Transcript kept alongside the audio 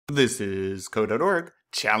This is code.org.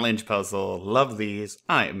 Challenge puzzle. Love these.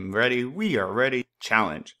 I'm ready. We are ready.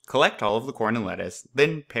 Challenge. Collect all of the corn and lettuce,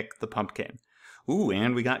 then pick the pumpkin. Ooh,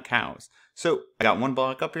 and we got cows. So I got one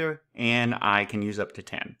block up here, and I can use up to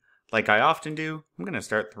 10. Like I often do, I'm going to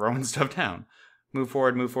start throwing stuff down. Move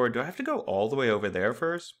forward, move forward. Do I have to go all the way over there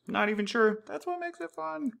first? Not even sure. That's what makes it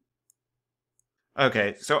fun.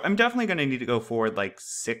 Okay, so I'm definitely going to need to go forward like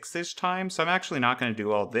 6-ish times, so I'm actually not going to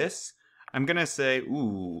do all this. I'm going to say,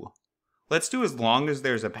 ooh, let's do as long as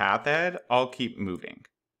there's a path ahead, I'll keep moving.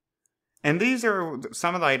 And these are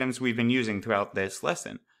some of the items we've been using throughout this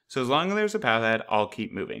lesson. So as long as there's a path ahead, I'll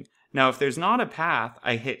keep moving. Now, if there's not a path,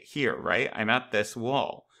 I hit here, right? I'm at this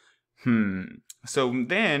wall. So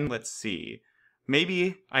then, let's see.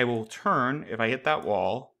 Maybe I will turn if I hit that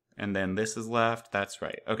wall, and then this is left. That's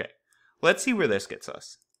right. Okay. Let's see where this gets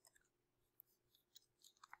us.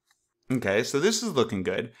 Okay, so this is looking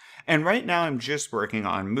good. And right now I'm just working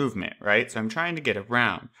on movement, right? So I'm trying to get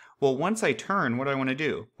around. Well, once I turn, what do I want to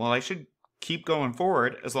do? Well, I should keep going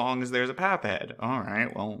forward as long as there's a path ahead. All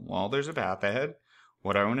right, well, while there's a path ahead,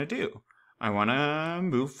 what do I want to do? I want to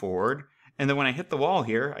move forward. And then when I hit the wall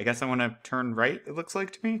here, I guess I want to turn right, it looks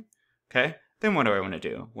like to me. Okay, then what do I want to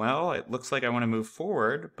do? Well, it looks like I want to move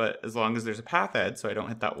forward, but as long as there's a path ahead, so I don't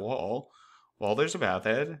hit that wall. While there's a path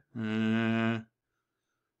ahead, move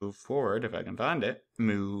forward if I can find it.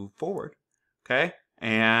 Move forward. Okay,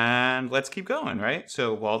 and let's keep going, right?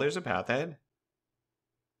 So while there's a path ahead,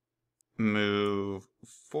 move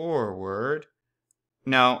forward.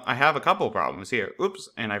 Now, I have a couple problems here. Oops,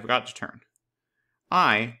 and I forgot to turn.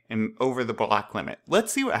 I am over the block limit.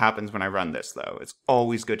 Let's see what happens when I run this, though. It's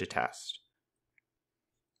always good to test.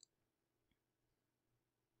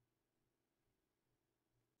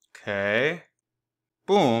 Okay.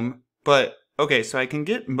 Boom. But, okay, so I can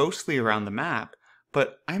get mostly around the map,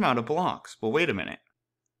 but I'm out of blocks. Well, wait a minute.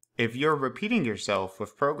 If you're repeating yourself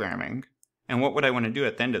with programming, and what would I want to do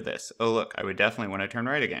at the end of this? Oh, look, I would definitely want to turn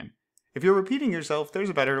right again. If you're repeating yourself, there's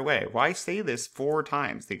a better way. Why say this 4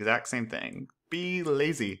 times, the exact same thing? Be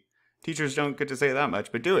lazy. Teachers don't get to say that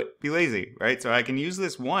much, but do it. Be lazy, right? So I can use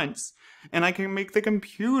this once, and I can make the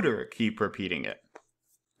computer keep repeating it.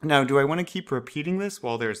 Now, do I want to keep repeating this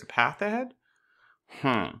while there's a path ahead?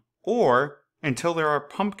 Or until there are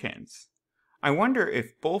pumpkins. I wonder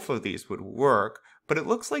if both of these would work, but it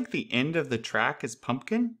looks like the end of the track is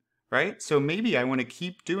pumpkin, right? So maybe I want to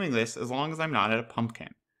keep doing this as long as I'm not at a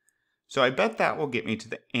pumpkin. So I bet that will get me to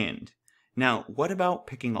the end. Now, what about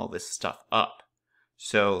picking all this stuff up?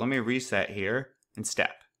 So let me reset here and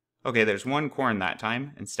step. Okay, there's 1 corn that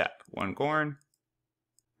time, and step. 1 corn.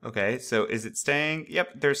 Okay, so is it staying?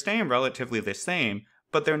 Yep, they're staying relatively the same,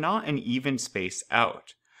 but they're not an even space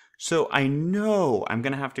out. So I know I'm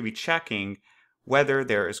going to have to be checking whether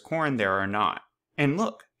there is corn there or not. And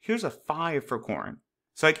look, here's a 5 for corn.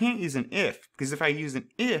 So I can't use an if, because if I use an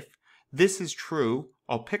if, this is true,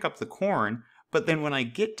 I'll pick up the corn, but then when I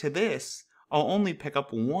get to this, I'll only pick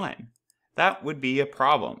up 1. That would be a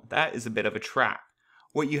problem. That is a bit of a trap.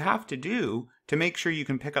 What you have to do to make sure you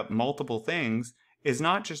can pick up multiple things is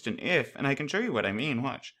not just an if, and I can show you what I mean,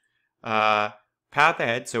 watch. Path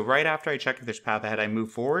ahead, so right after I check if there's path ahead, I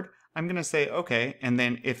move forward. I'm going to say, okay, and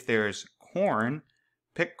then if there's corn,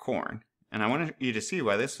 pick corn. And I want you to see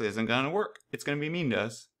why this isn't going to work. It's going to be mean to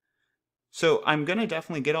us. So I'm going to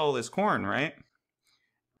definitely get all this corn, right?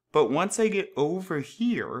 But once I get over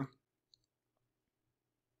here,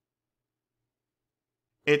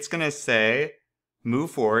 it's going to say,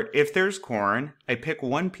 move forward. If there's corn, I pick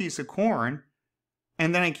 1 piece of corn,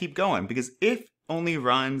 and then I keep going. Because if only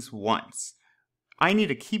runs once, I need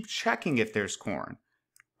to keep checking if there's corn,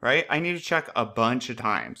 right? I need to check a bunch of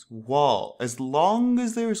times. Well, as long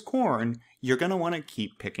as there's corn, you're going to want to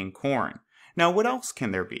keep picking corn. Now, what else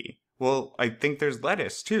can there be? Well, I think there's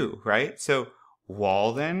lettuce too, right? So,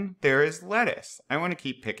 while then there is lettuce. I want to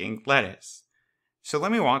keep picking lettuce. So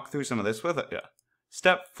let me walk through some of this with you.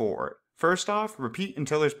 Step 4. First off, repeat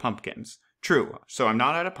until there's pumpkins. True. So I'm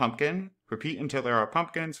not at a pumpkin. Repeat until there are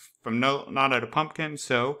pumpkins. From not at a pumpkin.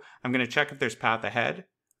 So I'm going to check if there's path ahead.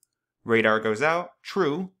 Radar goes out.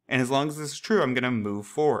 True. And as long as this is true, I'm going to move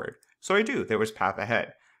forward. So I do. There was path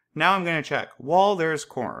ahead. Now I'm going to check while there's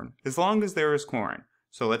corn. As long as there is corn.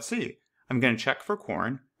 So let's see. I'm going to check for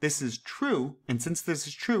corn. This is true, and since this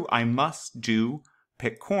is true, I must do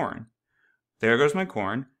pick corn. There goes my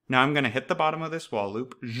corn. Now I'm going to hit the bottom of this while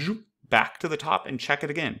loop, back to the top, and check it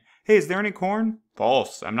again. Hey, is there any corn?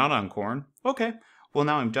 False. I'm not on corn. Okay. Well,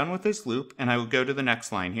 now I'm done with this loop, and I will go to the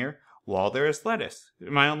next line here. While there is lettuce.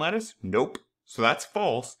 Am I on lettuce? Nope. So that's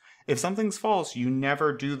false. If something's false, you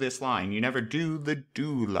never do this line. You never do the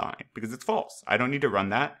do line because it's false. I don't need to run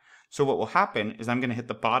that. So what will happen is I'm going to hit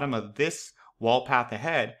the bottom of this wall path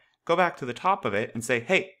ahead, go back to the top of it and say,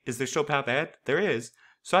 hey, is there still path ahead? There is.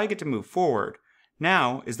 So I get to move forward.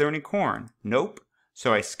 Now, is there any corn? Nope.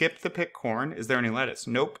 So I skip the pick corn. Is there any lettuce?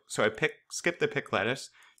 Nope. So I skip the pick lettuce,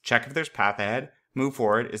 check if there's path ahead, move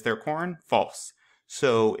forward. Is there corn? False.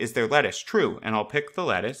 So is there lettuce? True. And I'll pick the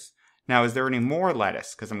lettuce. Now, is there any more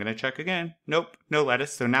lettuce? Because I'm going to check again. Nope, no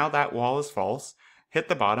lettuce. So now that wall is false. Hit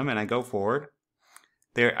the bottom and I go forward.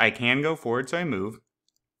 There, I can go forward, so I move.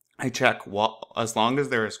 I check as long as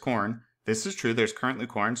there is corn. This is true. There's currently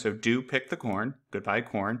corn, so do pick the corn. Goodbye,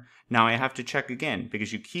 corn. Now I have to check again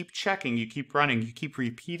because you keep checking, you keep running, you keep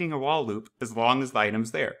repeating a while loop as long as the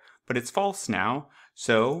item's there. But it's false now,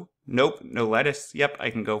 so nope, no lettuce. Yep, I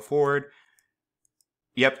can go forward.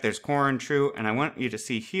 Yep, there's corn, true. And I want you to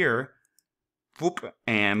see here, whoop,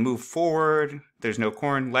 and move forward. There's no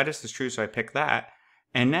corn. Lettuce is true, so I pick that.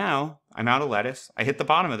 And now I'm out of lettuce. I hit the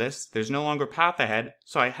bottom of this. There's no longer path ahead,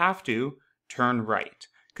 so I have to turn right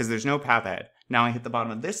because there's no path ahead. Now I hit the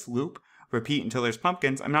bottom of this loop, repeat until there's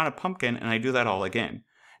pumpkins. I'm not a pumpkin, and I do that all again.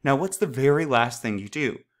 Now, what's the very last thing you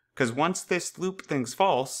do? Because once this loop thing's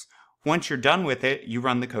false, once you're done with it, you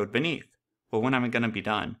run the code beneath. Well, when am I going to be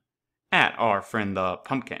done? At our friend the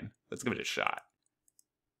pumpkin. Let's give it a shot.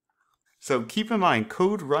 So keep in mind,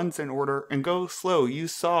 code runs in order and go slow. You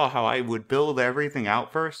saw how I would build everything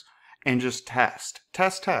out first and just test,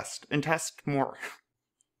 and test more.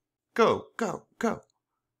 Go, go, go.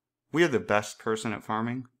 We are the best person at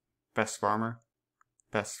farming. Best farmer.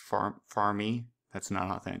 Best farmee. That's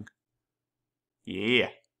not a thing. Yeah.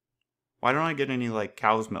 Why don't I get any, like,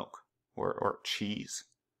 cow's milk or cheese?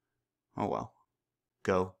 Oh well.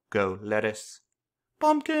 Go, go, lettuce.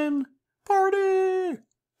 Pumpkin! Party!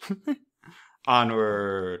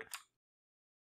 Onward.